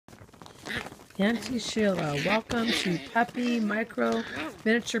Auntie Sheila, welcome to Puppy Micro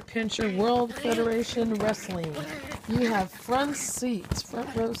Miniature Pinscher World Federation Wrestling. You have front row seats.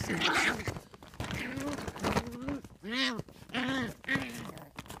 Front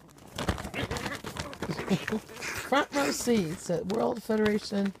row seats at World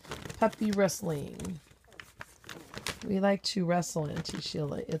Federation Puppy Wrestling. We like to wrestle, Auntie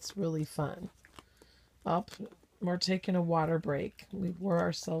Sheila. It's really fun. We're taking a water break. We wore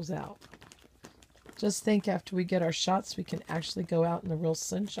ourselves out. Just think, after we get our shots, we can actually go out in the real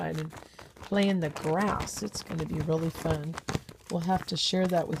sunshine and play in the grass. It's going to be really fun. We'll have to share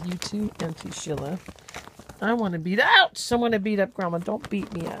that with you too, Auntie Sheila. I want to beat up Grandma. Don't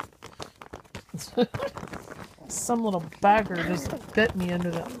beat me up. Some little bagger just bit me under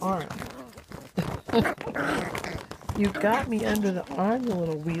the arm. You got me under the arm, you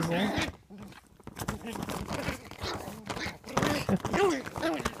little weasel.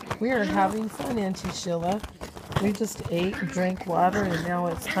 We are having fun, Auntie Sheila. We just ate and drank water, and now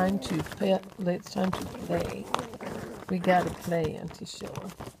it's time to play. We gotta play, Auntie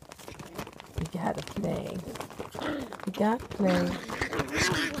Sheila. We gotta play. We gotta play.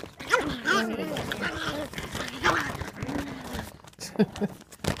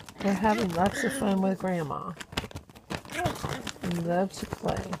 We're having lots of fun with Grandma. We love to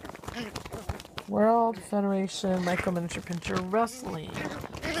play. World Federation Micro Miniature Pinscher Wrestling.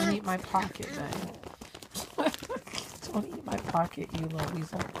 Don't eat my pocket, bag. Don't eat my pocket, you little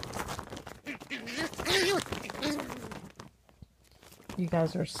weasel. You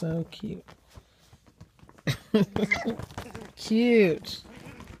guys are so cute. Cute.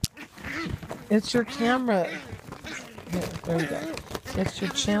 It's your camera. Here, there we go. It's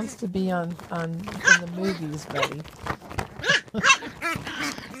your chance to be in the movies, buddy.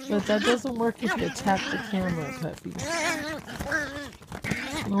 But that doesn't work if you attack the camera, puppy.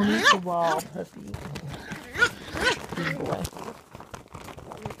 Don't eat the wall, puppy. Good boy.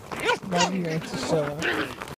 Love you, Auntie Sheila.